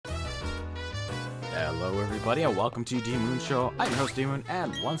Hello everybody and welcome to Dimond Show. I'm your host Dimond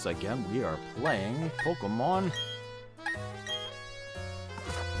and once again we are playing Pokemon.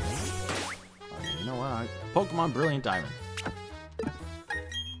 You know what? Pokemon Brilliant Diamond.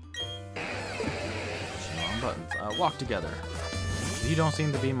 Wrong buttons. Walk together. You don't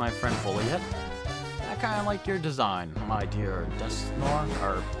seem to be my friend fully yet. I kinda like your design, my dear Dustnor.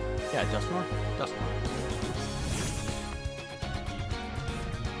 Or yeah, Dustnor? Dustnor.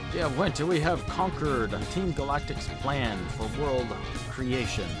 Yeah, winter we have conquered Team Galactic's plan for world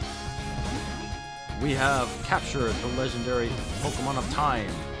creation. We have captured the legendary Pokemon of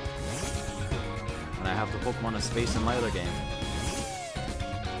Time. And I have the Pokemon of Space in my other game.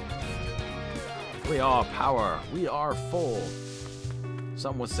 We are power. We are full.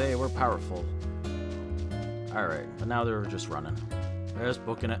 Some would say we're powerful. Alright, but now they're just running. Just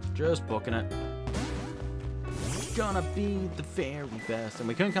booking it. Just booking it. Gonna be the very best. And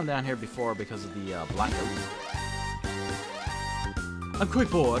we couldn't come down here before because of the blackout. I'm quite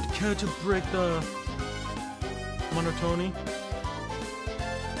bored. Care to break the monotony?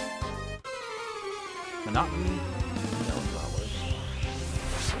 Monotony?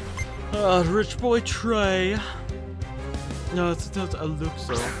 Rich boy Trey. No, it's a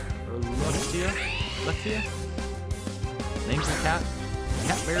Luxo. Or Luxia? Luxia? Name's the cat?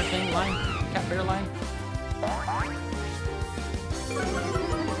 Cat bear thing line? Cat bear line?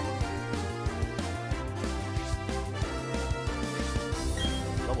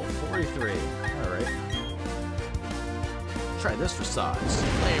 Level 43. Alright. Try this for size.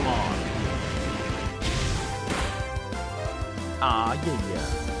 Flame on. Ah, yeah.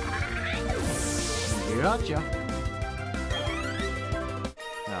 Gotcha.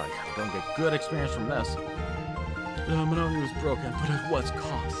 Oh yeah, I'm gonna get good experience from this. Monotony was broken, but at what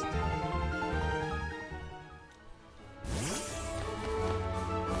cost?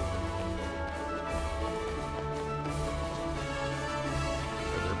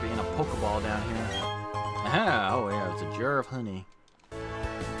 Pokeball down here. Aha! Oh yeah, it's a jar of honey.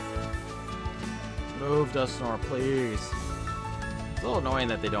 Move, Dustnor, please. It's a little annoying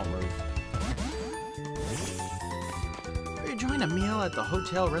that they don't move. Are you enjoying a meal at the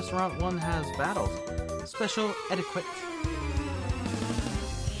hotel restaurant? One has battles. Special etiquette.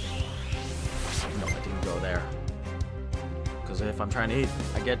 No, I didn't go there. Because if I'm trying to eat,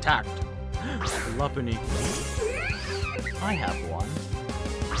 I get attacked. Lumpany. I have one.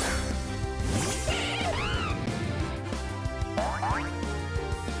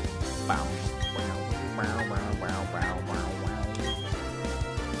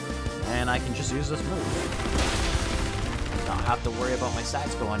 And I can just use this move. Don't have to worry about my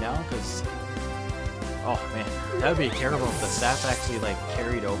stats going down, because... Oh, man. That would be terrible if the stats actually, like,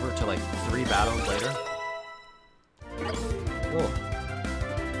 carried over to, like, 3 battles later. Whoa.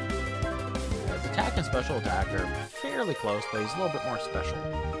 His attack and special attack are fairly close, but he's a little bit more special.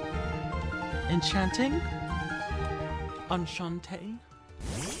 Enchanting? Enchante?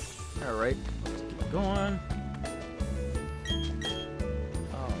 Alright, let's keep going.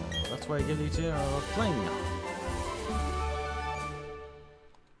 Oh, that's why I give you to a fling.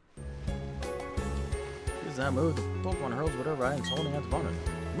 Use that move, the Pokemon hurls whatever item is holding at the opponent.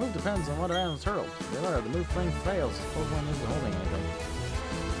 The move depends on what item is hurled. Remember, the move fling fails if Pokemon isn't holding anything.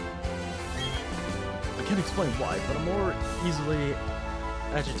 I can't explain why, but I'm more easily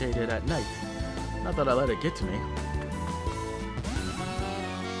agitated at night. Not that I let it get to me.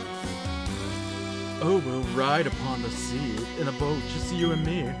 Oh, we'll ride upon the sea in a boat, just you and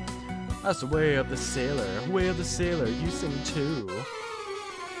me. That's the way of the sailor. Way of the sailor, you sing too.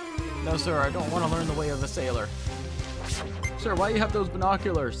 No, sir, I don't want to learn the way of the sailor. Sir, why do you have those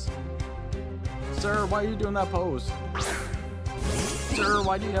binoculars? Sir, why are you doing that pose? Sir,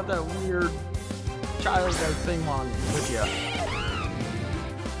 why do you have that weird child-like thing on with you?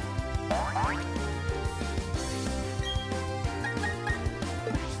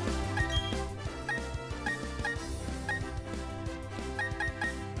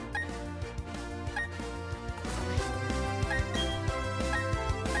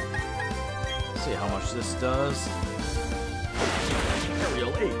 See how much this does.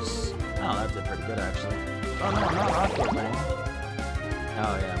 Aerial Ace. Oh, that did pretty good actually. Oh no, not Aqua thing.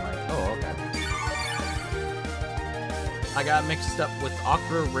 Oh yeah, oh okay. I got mixed up with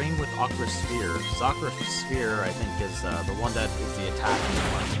Aqua Ring with Aqua Sphere. So Aqua Sphere, I think, is the one that is the attacking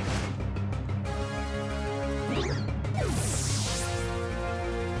one.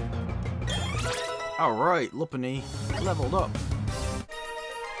 Alright, Lumpany leveled up.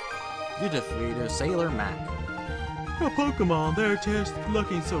 You defeated Sailor Mac. A Pokemon, they're just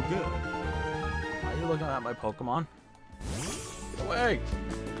looking so good. Are you looking at my Pokemon? Get away!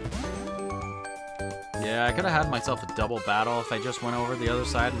 Yeah, I could have had myself a double battle if I just went over the other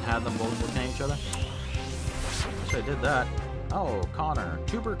side and had them both looking at each other. Wish I did that. Oh, Connor.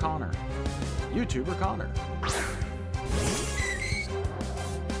 Tuber Connor. YouTuber Connor.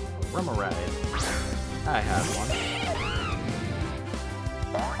 Remoraid. I had one.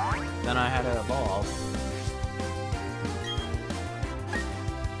 Then I had to evolve.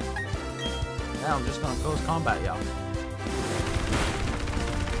 Now I'm just gonna close combat, y'all.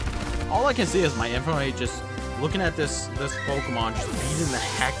 All I can see is my info just looking at this Pokemon, just beating the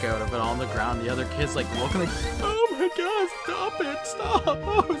heck out of it on the ground. The other kid's like looking like, oh my god, stop it, stop!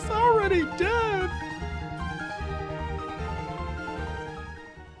 Oh, it's already dead!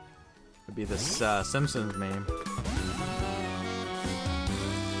 It'd be this Simpsons meme.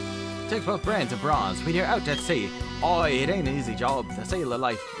 Takes both brains and bronze when you're out at sea. Oh, it ain't an easy job. The sailor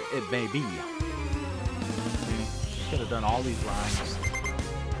life, it may be. Could have done all these lines.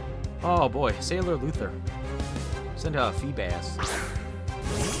 Oh boy, Sailor Luther. Send a Feebas.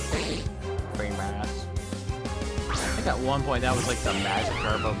 Feebas. I think at one point that was like the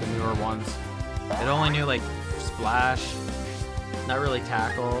Magikarp of the newer ones. It only knew like Splash, not really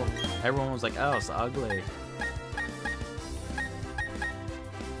Tackle. Everyone was like, oh, it's ugly.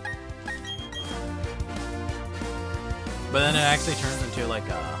 But then it actually turns into like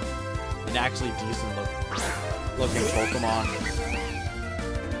an actually decent looking Pokemon.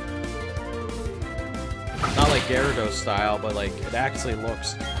 Not like Gyarados style, but like it actually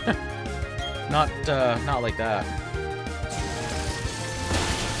looks not like that.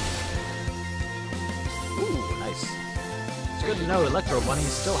 Ooh, nice. It's good to know Electro Bunny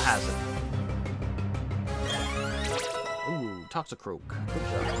still has it. Ooh, Toxicroak. Good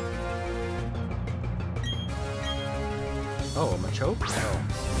job. Oh, a Machoke? Oh.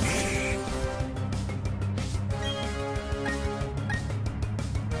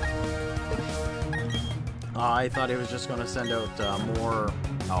 I thought he was just going to send out more...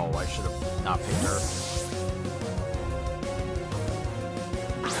 Oh, I should have not picked her.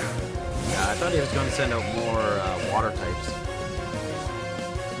 Yeah, I thought he was going to send out more water types.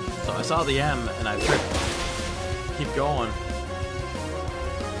 So I saw the M, and I tried to keep going.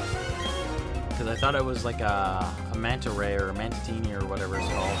 Because I thought it was like a Manta Ray or a Mantatini or whatever it's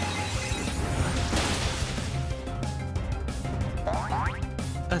called.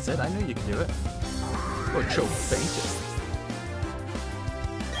 That's it, I knew you could do it. Or choke fainted.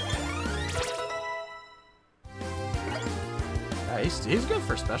 Yeah, he's good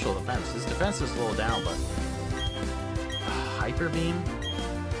for special defense. His defense is a little down, but... Hyper Beam?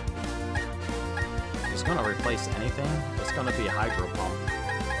 It's gonna replace anything. It's gonna be a Hydro Pump.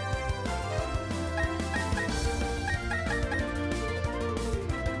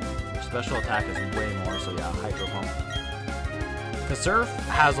 Special attack is way more, so yeah, Hydro Pump. Because Surf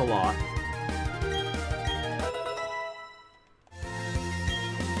has a lot.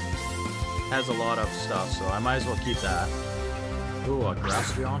 Has a lot of stuff, so I might as well keep that. Ooh, a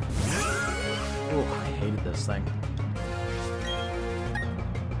Grasstion. Ooh, I hated this thing.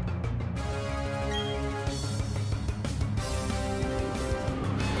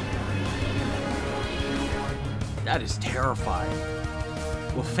 That is terrifying.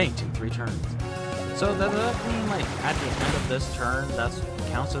 Will faint in 3 turns. So does that mean, like, at the end of this turn, that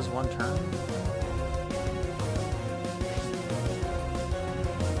counts as 1 turn?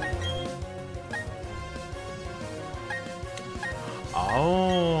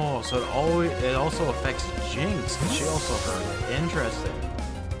 Oh, so it also affects Jinx, and she also hurt it. Interesting.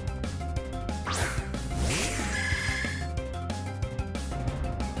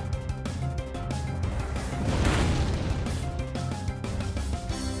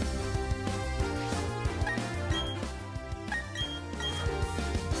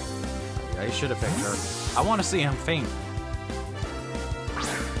 Yeah, he should have picked her. I want to see him faint.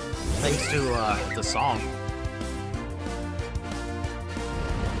 Thanks to the song.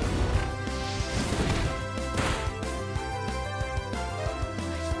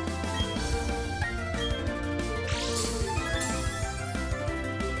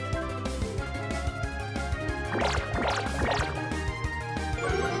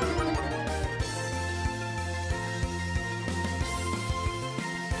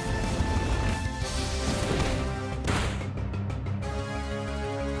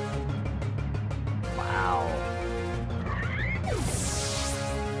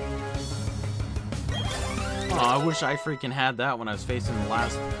 Oh, I wish I freaking had that when I was facing the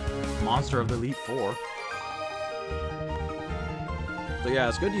last monster of the Elite Four. So yeah,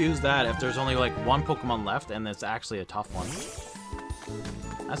 it's good to use that if there's only like 1 Pokemon left and it's actually a tough one.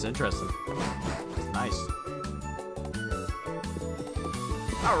 That's interesting. It's nice.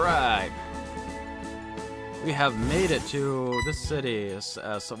 Alright. We have made it to this city.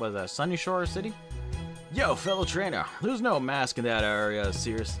 So was that Sunny Shore City? Yo, fellow trainer. There's no mask in that area of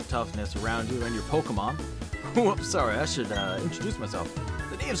serious toughness around you and your Pokemon. Whoops, sorry. I should introduce myself.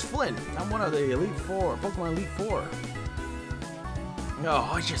 The name's Flynn. I'm one of the Elite Four, Pokemon Elite Four.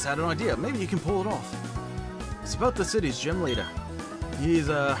 Oh, I just had an idea. Maybe you can pull it off. It's about the city's gym leader. He's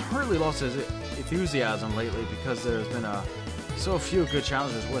really lost his enthusiasm lately because there's been so few good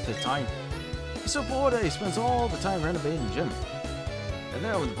challenges worth his time. He's so bored that he spends all the time renovating the gym. And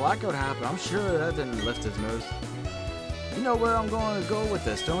then when the blackout happened, I'm sure that didn't lift his mood. You know where I'm going to go with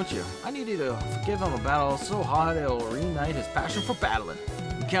this, don't you? I need you to give him a battle so hot it'll reignite his passion for battling.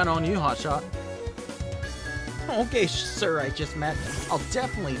 I count on you, Hotshot. Okay, sir, I just met. I'll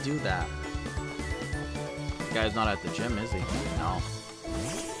definitely do that. The guy's not at the gym, is he? No.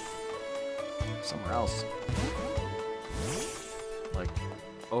 Somewhere else. Like,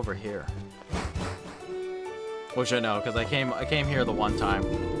 over here. Which I know, because I came here the one time.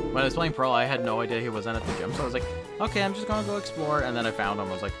 When I was playing Pearl, I had no idea he wasn't at the gym, so I was like, okay, I'm just gonna go explore, and then I found him.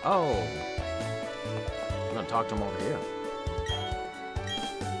 I was like, oh. I'm gonna talk to him over here.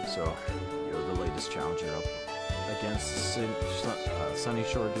 So, you're the latest challenger up against Sunny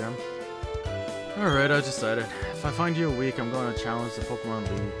Shore Gym. Alright, I decided. If I find you weak, I'm going to challenge the Pokemon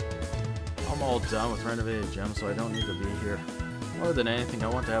League. I'm all done with renovated gym, so I don't need to be here. More than anything, I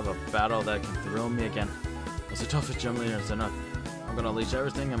want to have a battle that can thrill me again. As the toughest gym leader is enough. I'm gonna unleash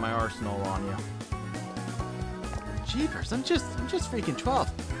everything in my arsenal on you. Jeepers, I'm just freaking 12.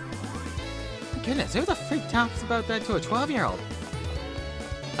 My goodness, who the freak talks about that to a 12-year-old?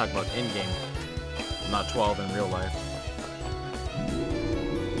 Talk about in-game. I'm not 12 in real life.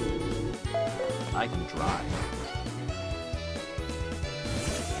 I can drive.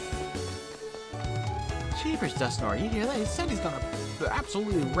 Jeepers, Dusknoir, you hear that? He said he's gonna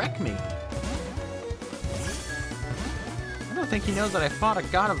absolutely wreck me. I don't think he knows that I fought a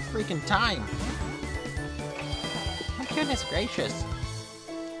god of freaking time. My goodness gracious.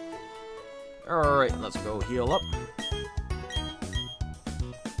 Alright, let's go heal up.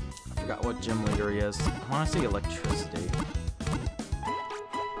 I forgot what gym leader he is. I want to see electricity.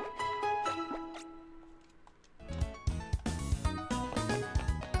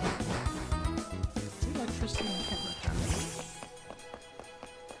 Electricity? I can't remember.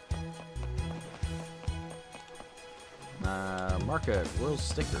 Market, world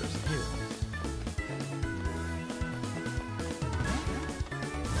stickers, here.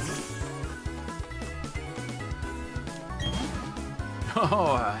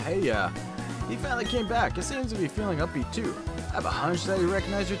 Oh, hey, he finally came back. He seems to be feeling upbeat too. I have a hunch that he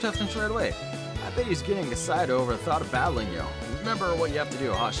recognized your toughness right away. I bet he's getting excited over the thought of battling you. Remember what you have to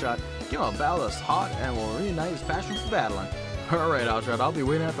do, Hotshot. Give him a battle that's hot and will reignite his passion for battling. Alright, Hotshot, I'll be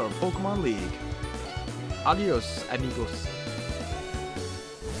waiting at the Pokemon League. Adios, amigos.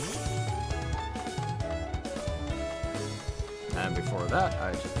 And before that,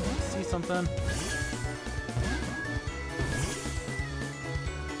 I just want to see something.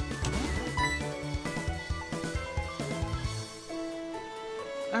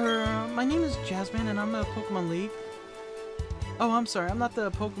 My name is Jasmine, and I'm a Pokemon League. Oh, I'm sorry, I'm not the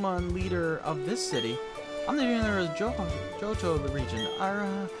Pokemon leader of this city. I'm the leader of Johto region.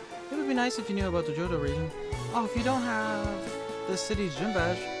 It would be nice if you knew about the Johto region. Oh, if you don't have this city's gym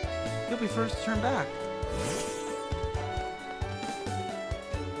badge, you'll be first to turn back.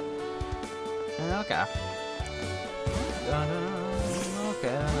 Okay. Okay,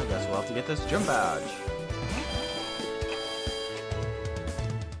 then I guess we'll have to get this gym badge.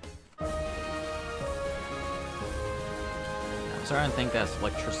 I don't think that's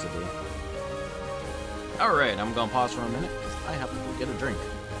electricity. Alright, I'm gonna pause for a minute because I have to go get a drink.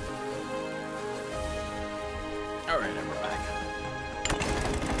 Alright, and we're back.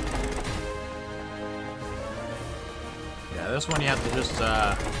 Yeah, this one you have to just,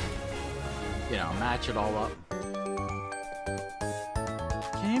 you know, match it all up.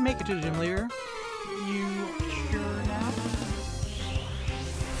 Can you make it to the gym leader? You sure now?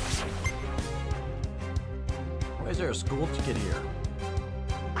 Why is there a school ticket here?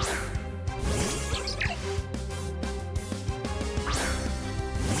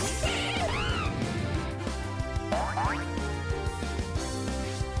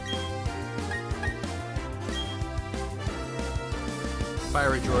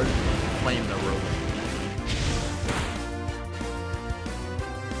 Fiery George, flame the rope.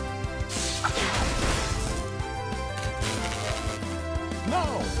 No!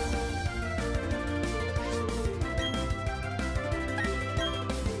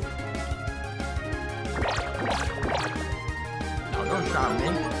 No, don't charm me.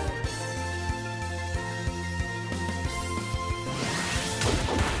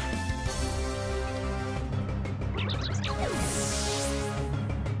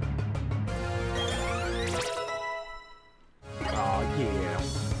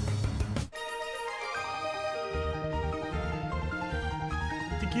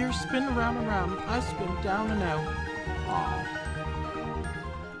 gears spin around and round. I spin down and out. Aw.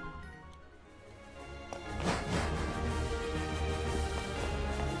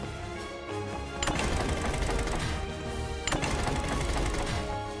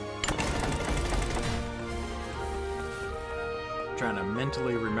 Trying to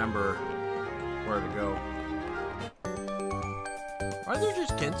mentally remember where to go. Why are there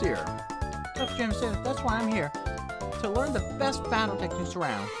just kids here? Tough Jim said, that's why I'm here. To learn the best battle techniques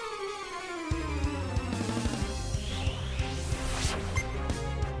around.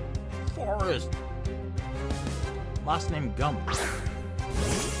 Forest. Last name Gump.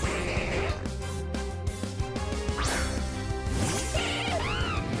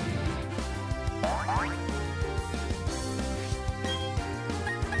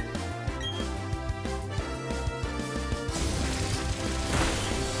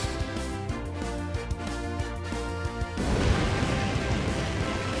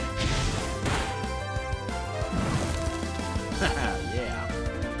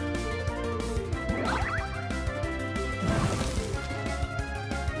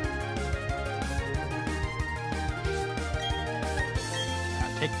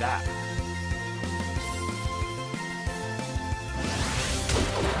 Take that.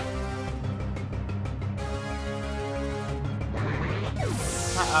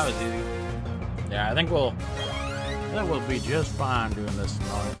 That was easy. Yeah, I think we'll be just fine doing this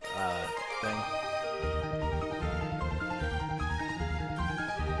thing.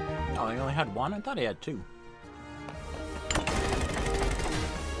 Oh, he only had one? I thought he had two.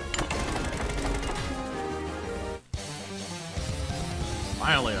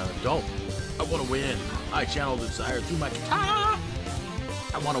 Finally, an adult. I want to win. I channel desire through my guitar.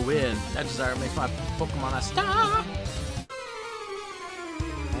 I want to win. That desire makes my Pokemon a star.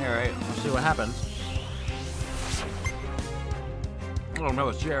 Alright, let's see what happens. Oh no,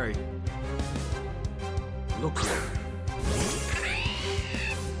 it's Jerry. Looks like.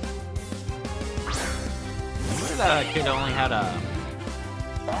 Where did that kid only had a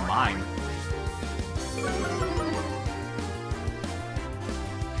mine?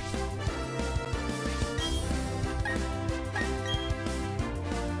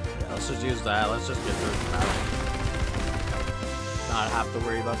 Let's just use that. Let's just get through the battle. Not have to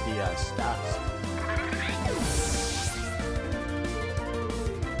worry about the stats.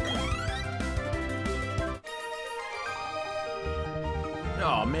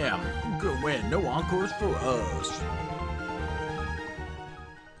 Oh man, good win. No encores for us.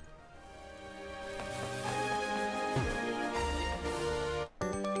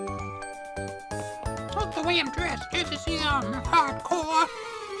 Look the way I'm dressed. Just to see I'm hardcore.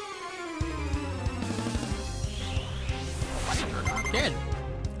 Kid,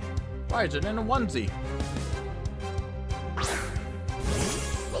 why is it in a onesie?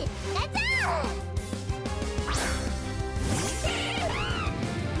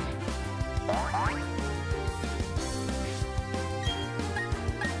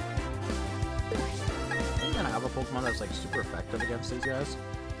 Are you gonna have a Pokemon that's like super effective against these guys?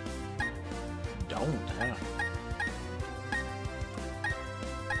 Don't, huh?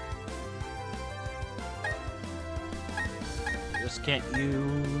 Just can't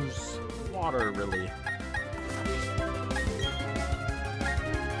use water, really.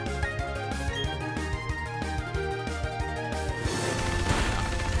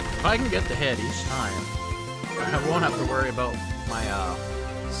 If I can get the hit each time, I won't have to worry about my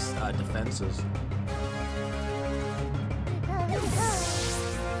defenses.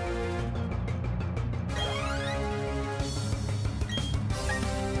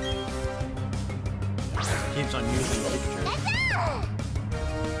 Keeps on using pictures.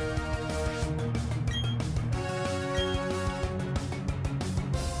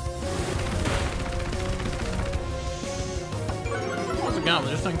 I was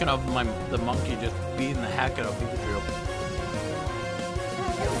just thinking of the monkey just beating the heck out of Pikachu.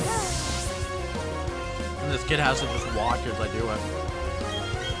 And this kid has to just watch as I do it.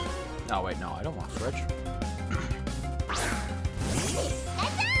 Oh wait, no, I don't want to switch.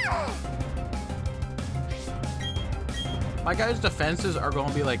 My guy's defenses are going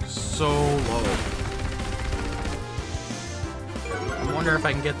to be like so low. I wonder if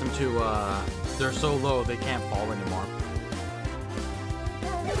I can get them to, they're so low they can't fall anymore.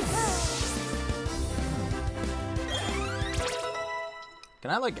 Can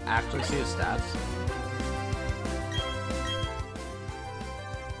I, like, actually see his stats?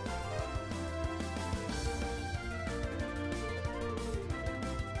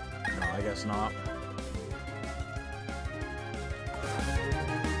 No, I guess not.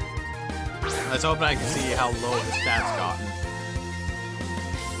 I was hoping I could see how low his stats gotten.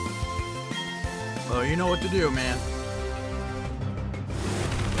 Oh, you know what to do, man.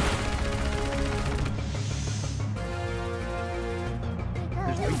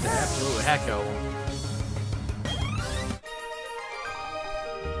 Just beat the absolute heck out of him.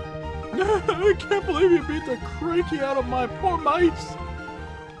 I can't believe you beat the cranky out of my poor mice.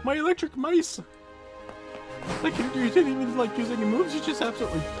 My electric mice. Like, you didn't even like use any moves, you just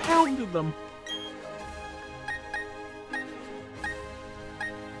absolutely pounded them.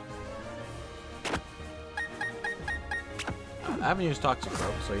 I haven't used Toxic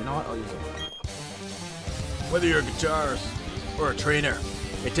Rope, so you know what? I'll use it. Whether you're a guitarist or a trainer,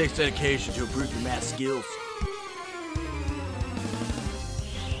 it takes dedication to improve your math skills.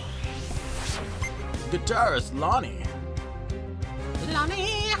 Guitarist Lonnie.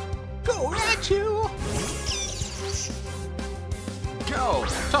 Lonnie, go at you! Go!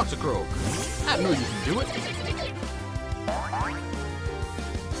 Toxic Rope. I know you can do it.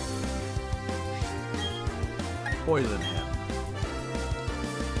 Poison him.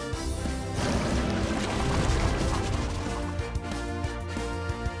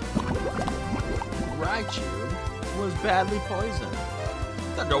 Raichu was badly poisoned.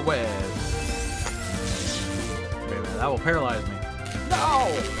 Thunder Web. Wait a minute, that will paralyze me.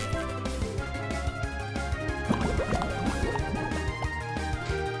 No!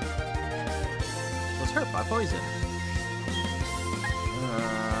 Was hurt by poison.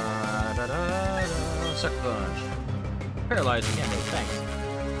 Sucker Punch. Paralyzed again, thanks.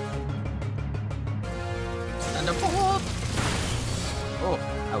 Thunderbolt! Oh,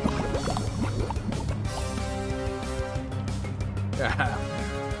 ouch.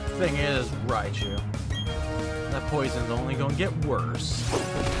 Thing is, Raichu. That poison's only gonna get worse.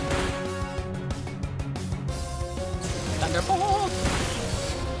 Thunderbolt!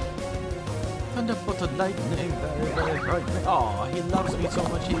 Thunderbolt of lightning, very, very frightening. Aw, he loves me so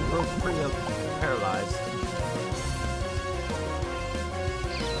much he broke free of paralyzed.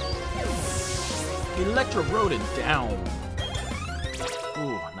 Electro Rodent down.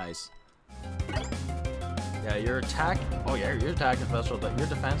 Ooh, nice. Yeah, your attack. Oh yeah, your attack is special, but your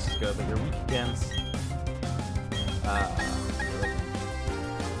defense is good, but you're weak against.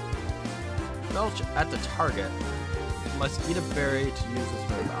 Belch at the target. Must eat a berry to use this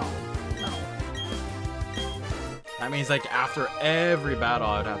move. Oh, no. That means like after every battle,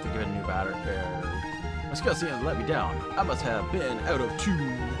 I'd have to give it a new berry. My skill seems to let me down. I must have been out of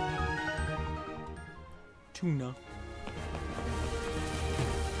tuna.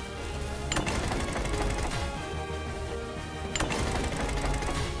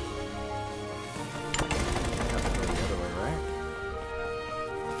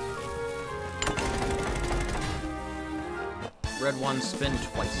 Red one, spin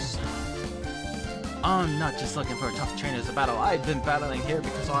twice. I'm not just looking for a tough trainer to battle. I've been battling here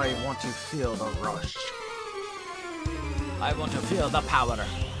because I want to feel the rush. I want to feel the power.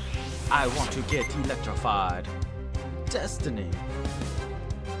 I want to get electrified. Destiny.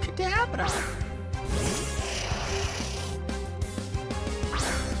 Kadabra.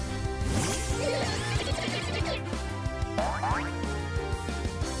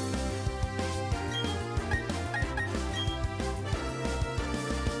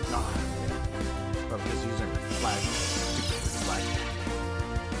 Just using flag. Stupid flag.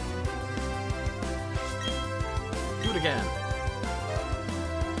 Do it again.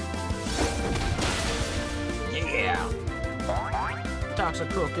 Yeah. Toxic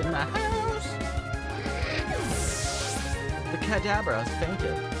Croak in the house. The Kadabra has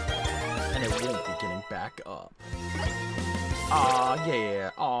fainted, and it won't be getting back up. Aw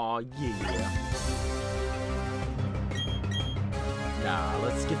yeah. Aw yeah. Nah,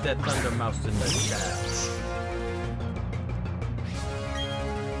 let's get that Thunder Mouse in the chat.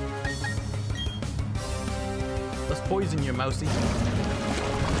 Let's poison you, Mousy.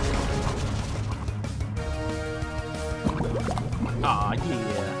 Ah,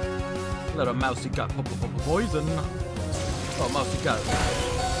 yeah. Little Mousy got poison. Oh, Mousy got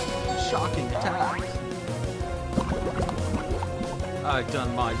shocking attack. I've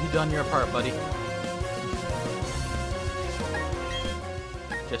done mine. You done your part, buddy.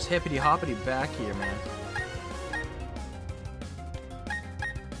 Just hippity hoppity back here, man.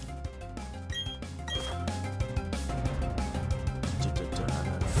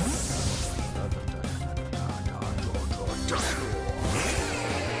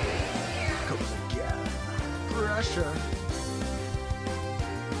 Goes again. Pressure.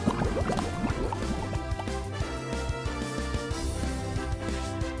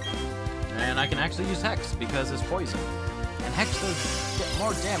 And I can actually use Hex because it's poison. And Hex does get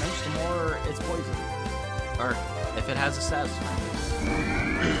more damage the more it's poisoned. Or if it has a status.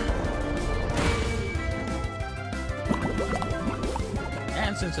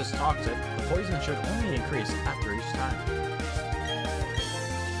 And since it's toxic, the poison should only increase after each time.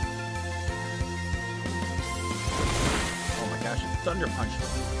 Oh my gosh, it's Thunder Punch.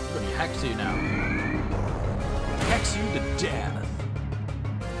 I'm gonna hex you now. Hex you to death.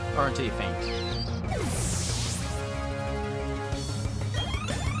 Or until you faint.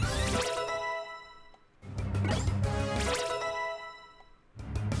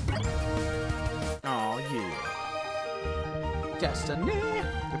 Oh yeah. Destiny!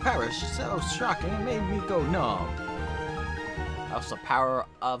 Your power is so shocking, it made me go numb. That's the power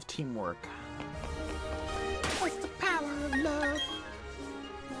of teamwork. What's the power of love?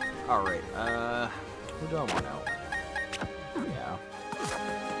 Alright, who do I want out? Yeah.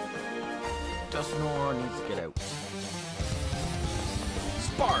 Dustinor needs to get out.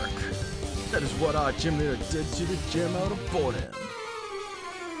 Spark! That is what our gym leader did to the gym out of boredom.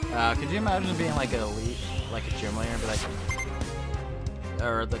 Could you imagine being like an elite, like a gym leader, and be like,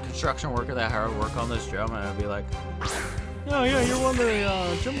 or the construction worker that had to work on this gym, and it'd be like, oh yeah, you're one of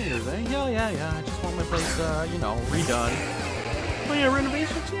the gym leaders, eh? Yeah, I just want my place, you know, redone. Oh yeah,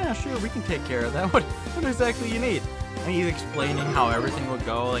 renovations? Yeah, sure, we can take care of that. What exactly you need? And he's explaining how everything would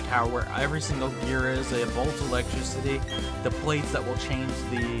go, like how where every single gear is, they have volts, electricity, the plates that will change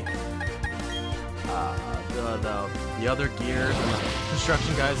the other gears, and the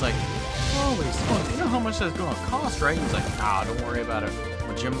construction guy's like, holy smokes, you know how much that's gonna cost, right? He's like, ah, don't worry about it.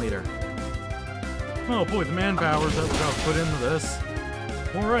 I'm a gym leader. Oh boy, the manpowers that we gotta put into this.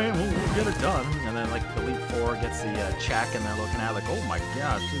 Alright, we'll get it done. And then like the Elite Four gets the check and they're looking at it like, oh my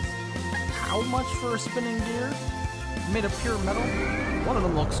gosh, how much for a spinning gear? Made of pure metal? One of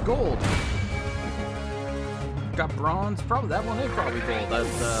them looks gold. Got bronze, probably that one is probably gold.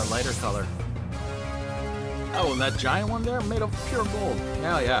 That's the lighter color. Oh, and that giant one there, made of pure gold.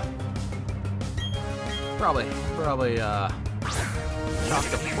 Yeah. Probably,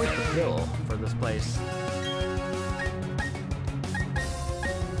 chalked up quite the bill for this place.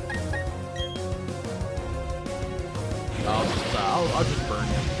 I'll just burn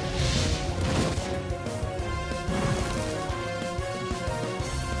you.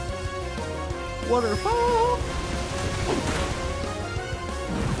 Waterfall!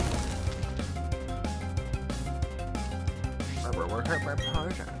 We're hurt by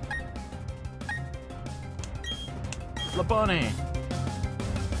poison. The bunny!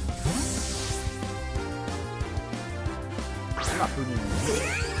 I'm not booting you.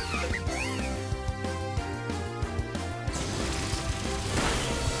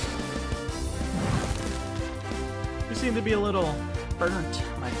 You seem to be a little burnt,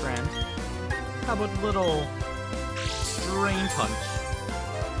 my friend. How about a little drain punch?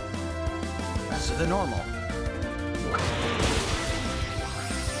 Faster than normal.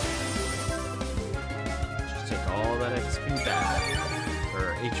 Just take all that XP back,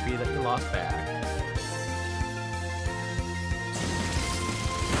 or HP that you lost back.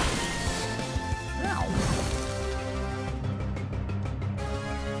 Ow.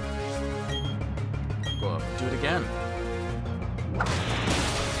 Go up, do it again.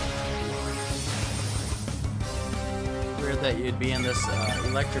 Weird that you'd be in this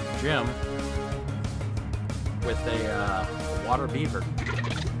electric gym with a water beaver.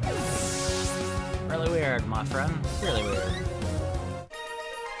 Really weird, my friend. Really weird.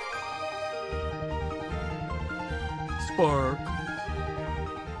 Spark.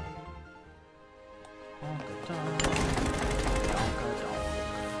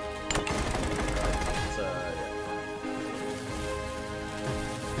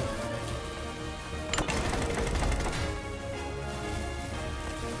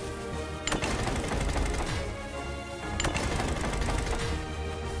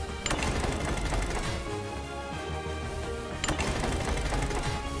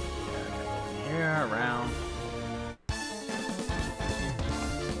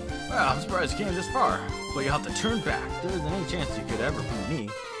 Well, I'm surprised you came this far, but you'll have to turn back. There isn't any chance you could ever beat me.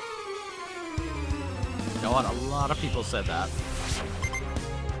 You know what? A lot of people said that.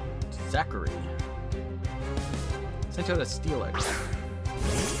 Zachary. Sent out to steal it.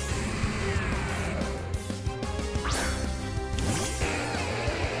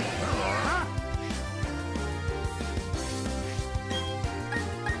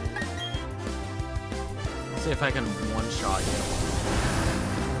 Let's see if I can one-shot you.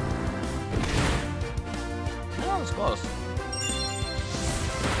 That was close.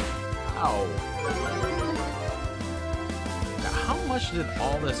 Ow. Now, how much did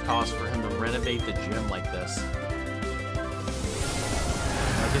all this cost for him to renovate the gym like this?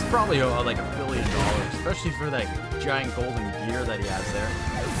 Like, it's probably like $1 billion, especially for that giant golden gear that he has there.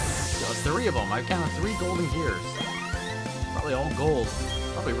 So, 3 of them. I counted 3 golden gears. Probably all gold.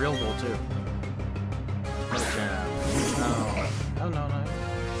 Probably real gold too. Medicham. No. No.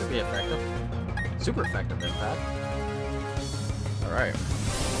 Should be effective. Super effective, in fact. Alright.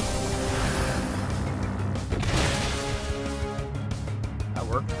 That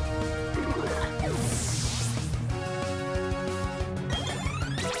worked.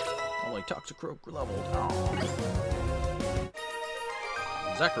 Only Toxicroak leveled. Oh.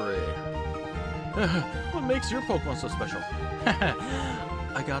 Zachary. What makes your Pokemon so special?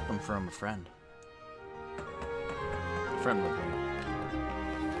 I got them from a friend. A friend with me.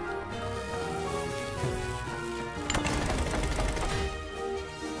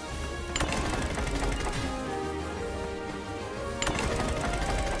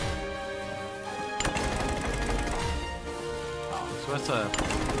 Oh, so that's a...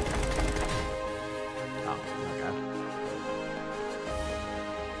 Oh, okay.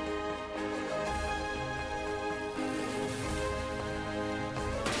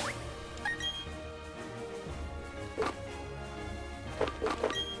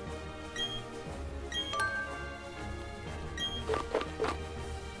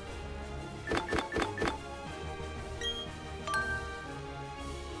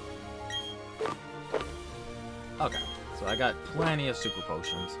 Okay, so I got plenty of super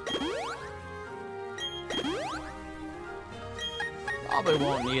potions. Probably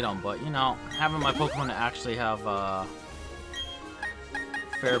won't need them, but you know, having my Pokemon actually have a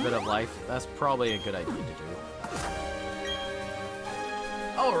fair bit of life, that's probably a good idea to do.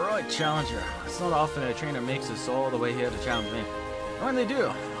 Alright, Challenger. It's not often a trainer makes it all the way here to challenge me. And when they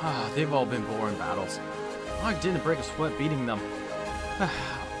do, they've all been boring battles. I didn't break a sweat beating them.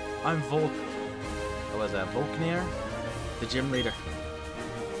 I'm Volk. What was that, Volknir? The gym leader.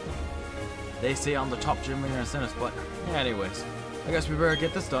 They say I'm the top gym leader in Sinnoh, but anyways, I guess we better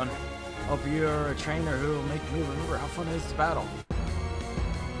get this done. Hope you're a trainer who will make me remember how fun it is to battle.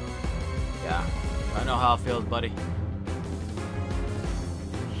 Yeah, I know how it feels, buddy.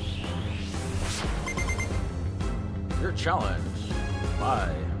 Your challenge.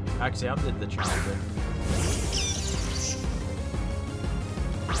 Bye. Actually, I did the challenger.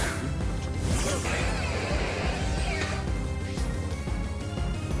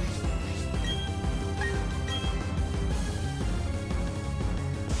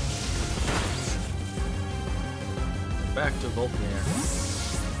 Back to Volknir.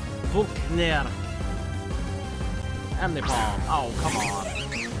 Volknir! And the bomb. Oh, come on.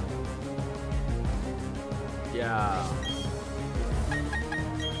 Yeah.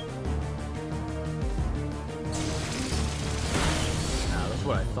 Nah, that's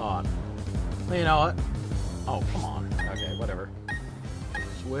what I thought. Well, you know what? Oh, come on. Okay, whatever.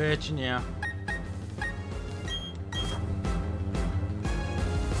 Switching, yeah.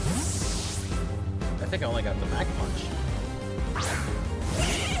 I think I only got the Mag Punch.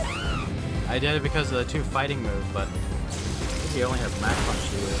 I did it because of the 2 fighting moves, but I think he only has Mag Punch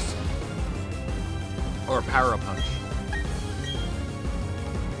to use. Or Power Punch.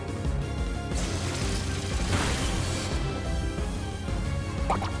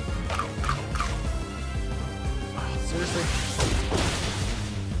 Oh, seriously?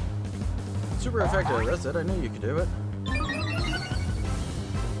 Super effective, that's it, I knew you could do it.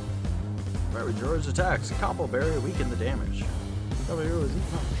 Fiery George attacks. Combo Barrier weaken the damage. Cover here was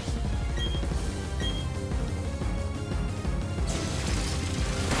eaten up.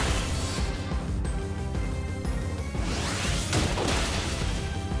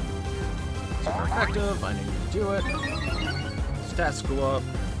 Super effective. I knew you could do it. Stats go up.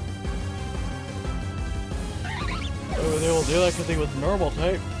 Oh, they will do that because they was normal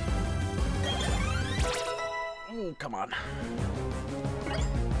type. Oh, come on.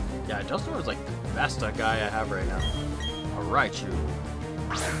 Yeah, Dusknoir is like the best guy I have right now. Alright, you.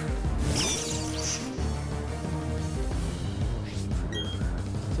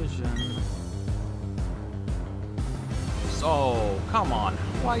 Decision. So, come on.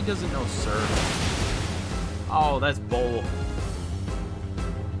 Why doesn't know Surf? Oh, that's Bull.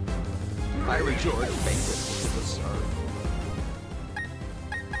 Fiery George faked it with the Surf.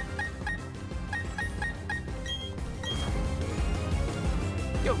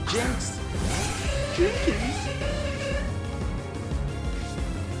 Yo, Jinx! Jinkies!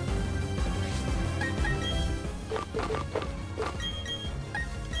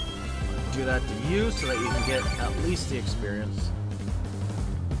 Do that to you so that you can get at least the experience.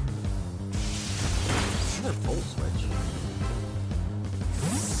 Another full switch.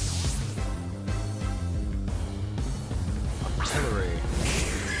 Artillery.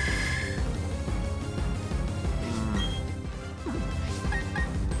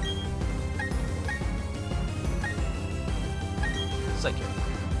 Psychic.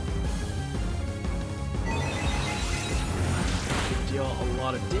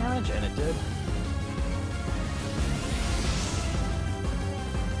 lot of damage, and it did.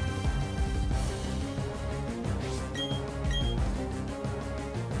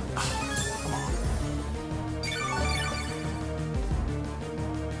 Come on.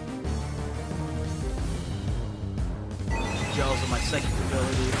 Jealous of my psychic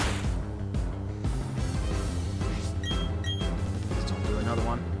ability. Please don't do another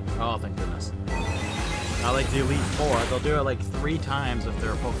one. Oh, thank goodness. Not like the Elite Four. They'll do it like 3 times if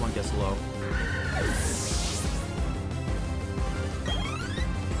their Pokemon gets low.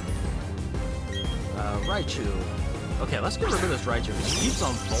 Raichu. Okay, let's get rid of this Raichu because he keeps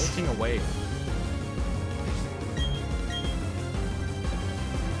on bolting away.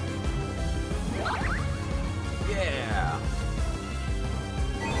 Yeah.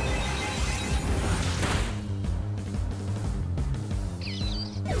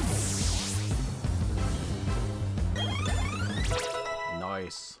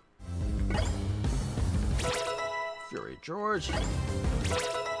 Nice. Fury George.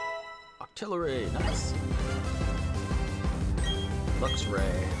 Artillery, nice.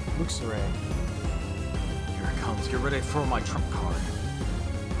 Luxray. Luxray. Here it comes. Get ready for my trump card.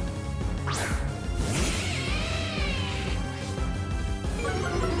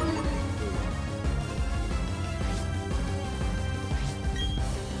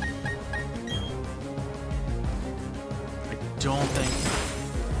 I don't think.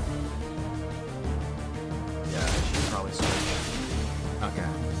 Yeah, I should probably switch. Okay,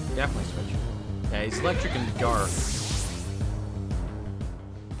 definitely switch. Yeah, he's electric and dark.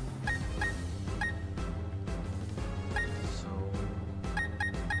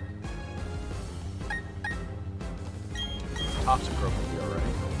 Toxicroak will be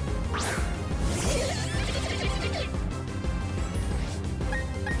alright.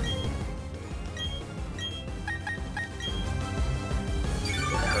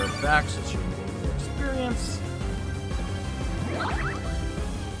 Get her back so she can gain more experience.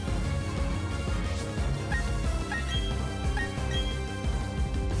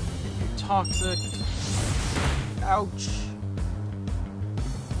 Toxic. Ouch.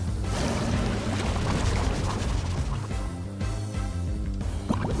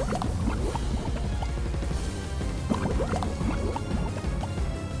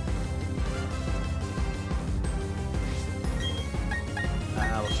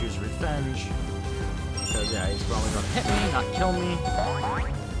 Let's use Revenge. Because, yeah, he's probably going to hit me, not kill me.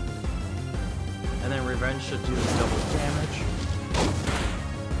 And then Revenge should do double damage.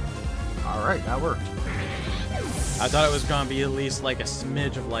 Alright, that worked. I thought it was going to be at least like a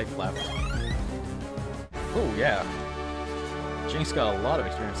smidge of life left. Oh, yeah. Jinx got a lot of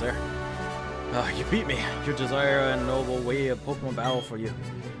experience there. You beat me. Your desire and noble way of Pokemon battle for you.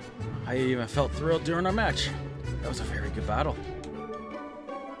 I even felt thrilled during our match. That was a very good battle.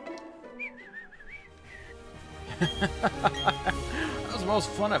 That was the most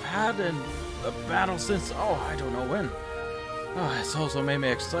fun I've had in a battle since, oh, I don't know when. Oh, it's also made me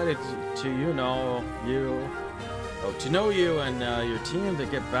excited to know you and your team to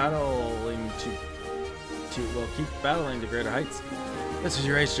get battling well, keep battling to greater heights. This is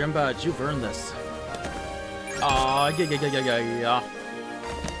your Ace Gym Badge. You've earned this. Aw, yeah.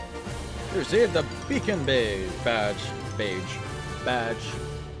 You received the Beacon Badge. I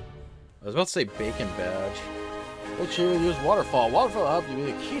was about to say Bacon Badge. Which you use Waterfall. Waterfall will help you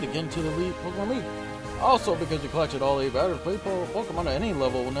be the key to get into the Elite Pokemon League. Also, because you collected all the better Pokemon at any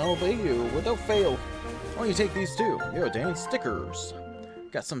level will now obey you without fail. Why don't you take these too? You obtain stickers.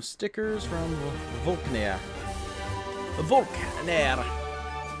 Got some stickers from Volknair.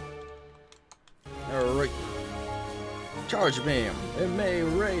 Alright. Charge Beam. It may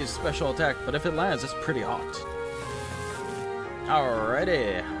raise special attack, but if it lands, it's pretty hot.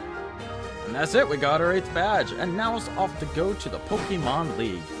 Alrighty. And that's it, we got our 8th badge. And now it's off to go to the Pokemon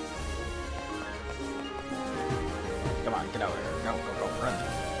League. Come on, get out of here. Go, run.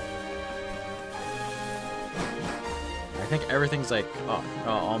 I think everything's like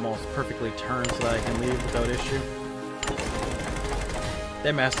almost perfectly turned so that I can leave without issue.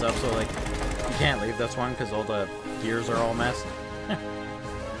 They messed up, so like you can't leave this one because all the gears are all messed.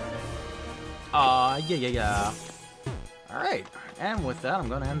 Yeah. Alright, and with that, I'm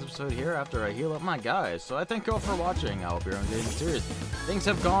going to end the episode here after I heal up my guys. So I thank you all for watching. I hope you're enjoying the series. Things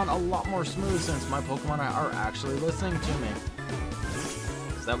have gone a lot more smooth since my Pokemon are actually listening to me.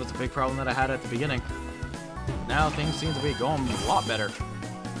 So that was a big problem that I had at the beginning. Now things seem to be going a lot better.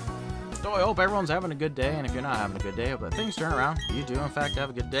 So I hope everyone's having a good day, and if you're not having a good day, I hope that things turn around. You do, in fact, have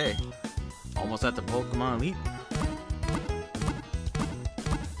a good day. Almost at the Pokemon Elite.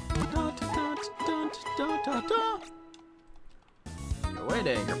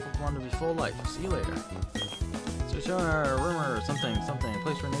 exciting. Your Pokemon will be full life. See you later. So showing our rumor, something,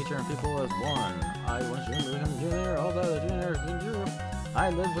 place for nature and people as one. I want you to become a junior, all the other juniors in you. I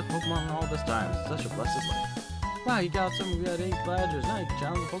lived with Pokemon all this time. Such a blessed life. Wow, you got some good 8 badges. Now you can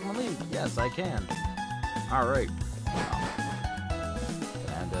challenge the Pokemon League. Yes, I can. Alright.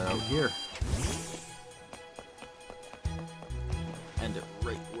 And here. End it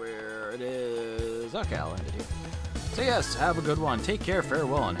right where it is. Okay, I'll end it here. So yes, have a good one. Take care,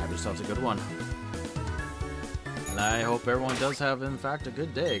 farewell, and have yourselves a good one. And I hope everyone does have, in fact, a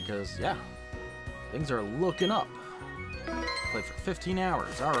good day, because, yeah, things are looking up. Played for 15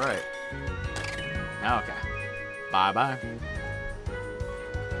 hours. Alright. Okay. Bye-bye.